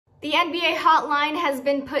The NBA hotline has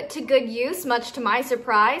been put to good use, much to my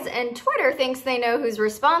surprise, and Twitter thinks they know who's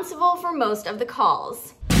responsible for most of the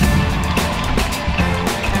calls.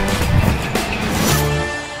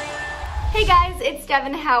 Hey guys, it's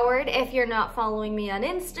Devin Howard. If you're not following me on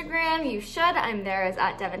Instagram, you should. I'm there as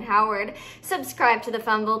 @DevinHoward. Subscribe to the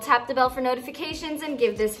Fumble, tap the bell for notifications, and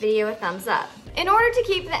give this video a thumbs up. In order to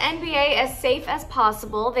keep the NBA as safe as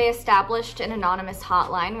possible, they established an anonymous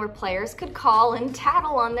hotline where players could call and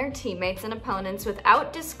tattle on their teammates and opponents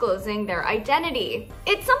without disclosing their identity.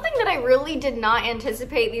 It's something that I really did not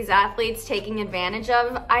anticipate these athletes taking advantage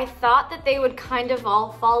of. I thought that they would kind of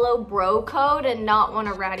all follow bro code and not want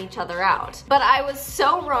to rat each other out. But I was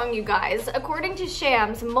so wrong, you guys. According to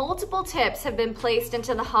Shams, multiple tips have been placed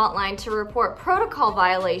into the hotline to report protocol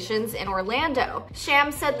violations in Orlando.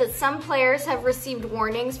 Shams said that some players have received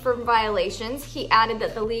warnings for violations. He added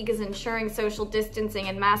that the league is ensuring social distancing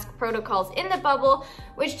and mask protocols in the bubble,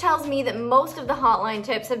 which tells me that most of the hotline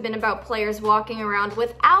tips have been about players walking around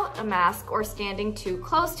without a mask or standing too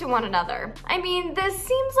close to one another. I mean, this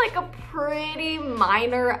seems like a pretty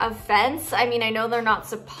minor offense. I mean, I know they're not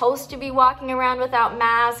supposed to be walking around without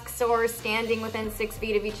masks or standing within 6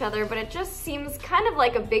 feet of each other, but it just seems kind of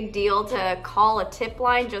like a big deal to call a tip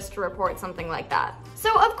line just to report something like that.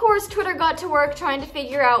 So of course, Twitter got to work trying to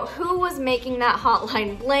figure out who was making that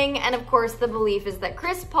hotline bling, and of course the belief is that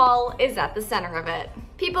Chris Paul is at the center of it.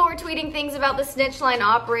 People were tweeting things about the Snitch line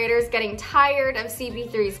operators getting tired of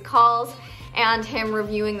CP3's calls and him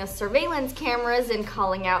reviewing the surveillance cameras and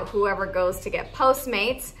calling out whoever goes to get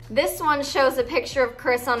Postmates. This one shows a picture of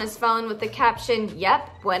Chris on his phone with the caption, "Yep,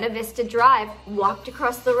 Buena Vista Drive, walked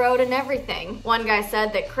across the road and everything." One guy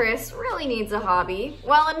said that Chris really needs a hobby,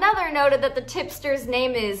 while another noted that the tipster's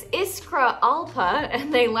name is Iskra Alpa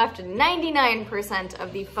and they left 99%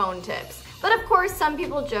 of the phone tips. But of course, some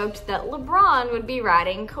people joked that LeBron would be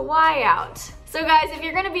ratting Kawhi out. So guys, if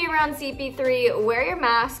you're gonna be around CP3, wear your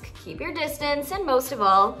mask, keep your distance, and most of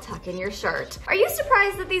all, tuck in your shirt. Are you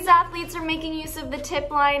surprised that these athletes are making use of the tip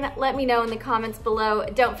line? Let me know in the comments below.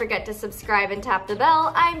 Don't forget to subscribe and tap the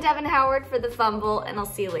bell. I'm Devin Howard for The Fumble, and I'll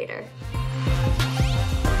see you later.